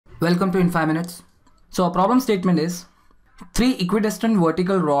Welcome to In 5 Minutes. So our problem statement is 3 equidistant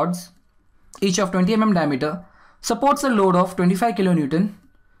vertical rods, each of 20 mm diameter, supports a load of 25 kN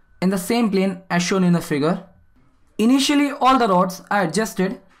in the same plane as shown in the figure. Initially, all the rods are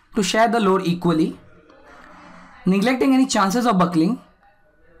adjusted to share the load equally, neglecting any chances of buckling,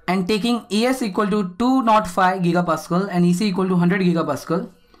 and taking ES equal to 205 GPa and EC equal to 100 GPa.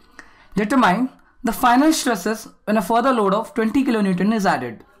 Determine the final stresses when a further load of 20 kN is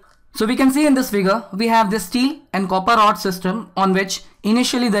added. So we can see in this figure, we have this steel and copper rod system on which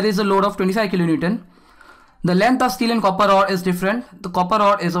initially there is a load of 25 kN. The length of steel and copper rod is different. The copper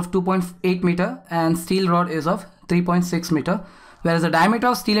rod is of 2.8 meter and steel rod is of 3.6 meter, whereas the diameter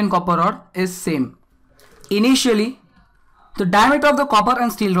of steel and copper rod is same. Initially, the diameter of the copper and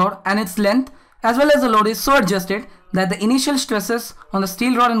steel rod and its length as well as the load is so adjusted that the initial stresses on the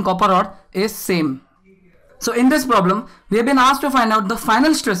steel rod and copper rod is same. So in this problem, we have been asked to find out the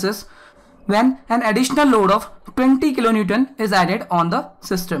final stresses when an additional load of 20 kN is added on the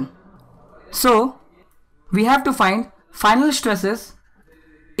system. So we have to find final stresses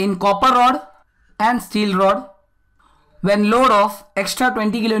in copper rod and steel rod when load of extra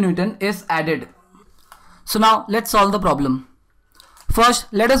 20 kN is added. So now let's solve the problem. First,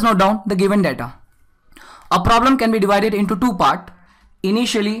 let us note down the given data. A problem can be divided into two parts.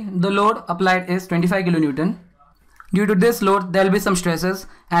 Initially, the load applied is 25 kN. Due to this load, there will be some stresses,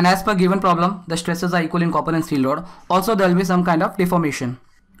 and as per given problem, the stresses are equal in copper and steel rod. Also, there will be some kind of deformation.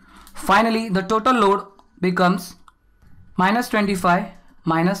 Finally, the total load becomes minus 25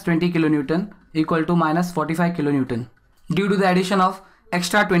 minus 20 kN equal to minus 45 kN due to the addition of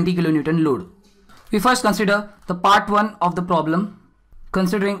extra 20 kN load. We first consider the part 1 of the problem.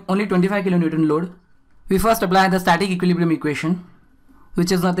 Considering only 25 kN load, we first apply the static equilibrium equation,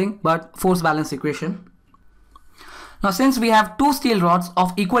 which is nothing but force balance equation. Now since we have two steel rods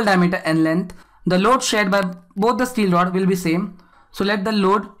of equal diameter and length, the load shared by both the steel rod will be same. So let the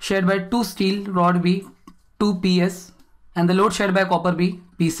load shared by two steel rod be 2 PS and the load shared by copper be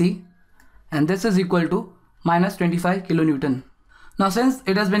PC, and this is equal to minus 25 kN. Now since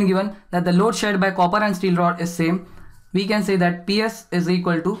it has been given that the load shared by copper and steel rod is same, we can say that PS is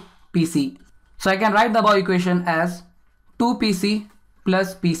equal to PC. So I can write the above equation as 2 PC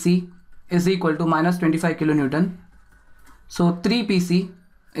plus PC is equal to minus 25 kN. So 3 PC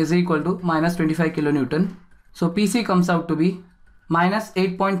is equal to minus 25 kN. So PC comes out to be minus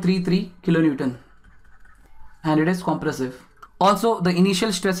 8.33 kN and it is compressive. Also the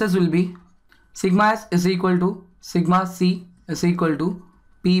initial stresses will be sigma S is equal to sigma C is equal to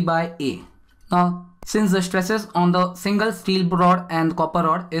P by A. Now since the stresses on the single steel rod and copper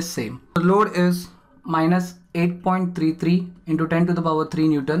rod is same, the load is minus 8.33 into 10 to the power 3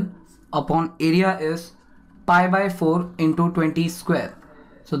 Newton upon area is pi by 4 into 20 square.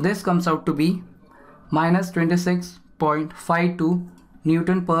 So this comes out to be minus 26.52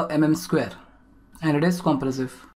 Newton per mm square and it is compressive.